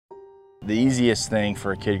The easiest thing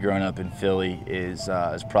for a kid growing up in Philly is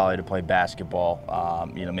probably to play basketball,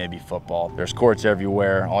 maybe football. There's courts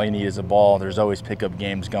everywhere. All you need is a ball. There's always pickup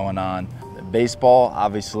games going on. Baseball,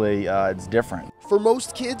 obviously, it's different. For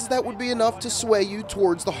most kids, that would be enough to sway you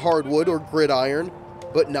towards the hardwood or gridiron,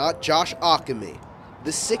 but not Josh Ockimey.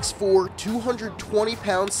 The 6'4",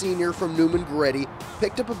 220-pound senior from Neumann-Goretti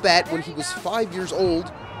picked up a bat when he was 5 years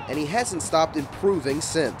old, and he hasn't stopped improving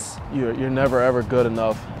since. You're never ever good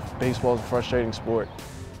enough. Baseball is a frustrating sport.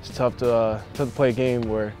 It's tough to play a game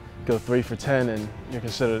where you go 3 for 10 and you're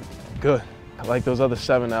considered good. Like those other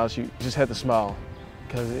 7 outs, you just had to smile,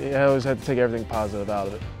 because you always had to take everything positive out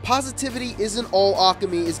of it. Positivity isn't all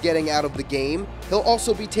Ockimey is getting out of the game. He'll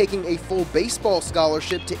also be taking a full baseball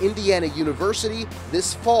scholarship to Indiana University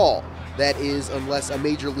this fall. That is, unless a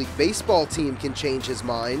Major League Baseball team can change his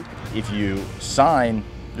mind. If you sign,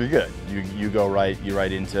 you're good. You go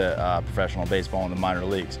right into professional baseball in the minor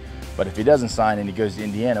leagues. But if he doesn't sign and he goes to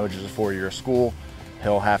Indiana, which is a 4-year school,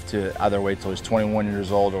 he'll have to either wait till he's 21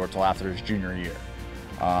 years old or till after his junior year.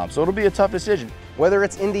 So it'll be a tough decision. Whether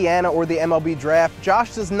it's Indiana or the MLB draft,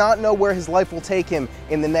 Josh does not know where his life will take him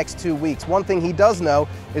in the next 2 weeks. One thing he does know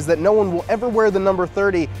is that no one will ever wear the number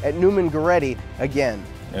 30 at Neumann-Goretti again.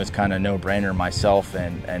 It was kind of a no-brainer. Myself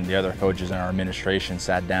and the other coaches in our administration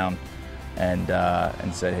sat down and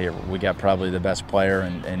said, hey, we got probably the best player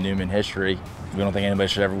in Neumann history. We don't think anybody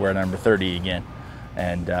should ever wear number 30 again.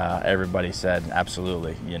 And everybody said,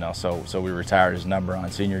 absolutely. So we retired his number on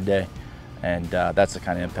senior day. And that's the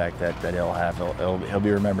kind of impact that he'll have. He'll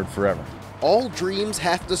be remembered forever. All dreams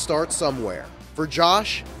have to start somewhere. For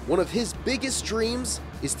Josh, one of his biggest dreams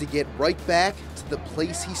is to get right back to the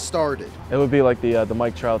place he started. It would be like the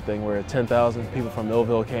Mike Trout thing, where 10,000 people from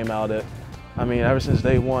Millville came out. Ever since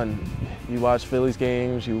day one, you watch Phillies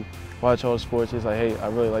games, you watch all the sports, it's like, hey, I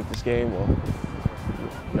really like this game. Well,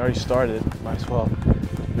 you already started, might as well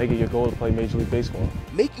make it your goal to play Major League Baseball.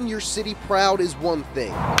 Making your city proud is one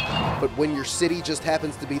thing, but when your city just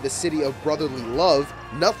happens to be the city of brotherly love,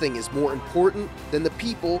 nothing is more important than the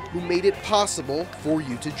people who made it possible for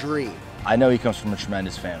you to dream. I know he comes from a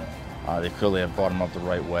tremendous family. They clearly have brought him up the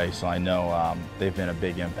right way, so I know they've been a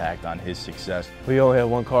big impact on his success. We only have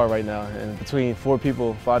one car right now, and between 5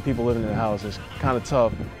 people living in the house, it's kind of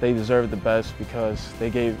tough. They deserve the best because they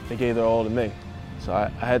gave their all to me. So I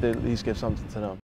had to at least give something to them.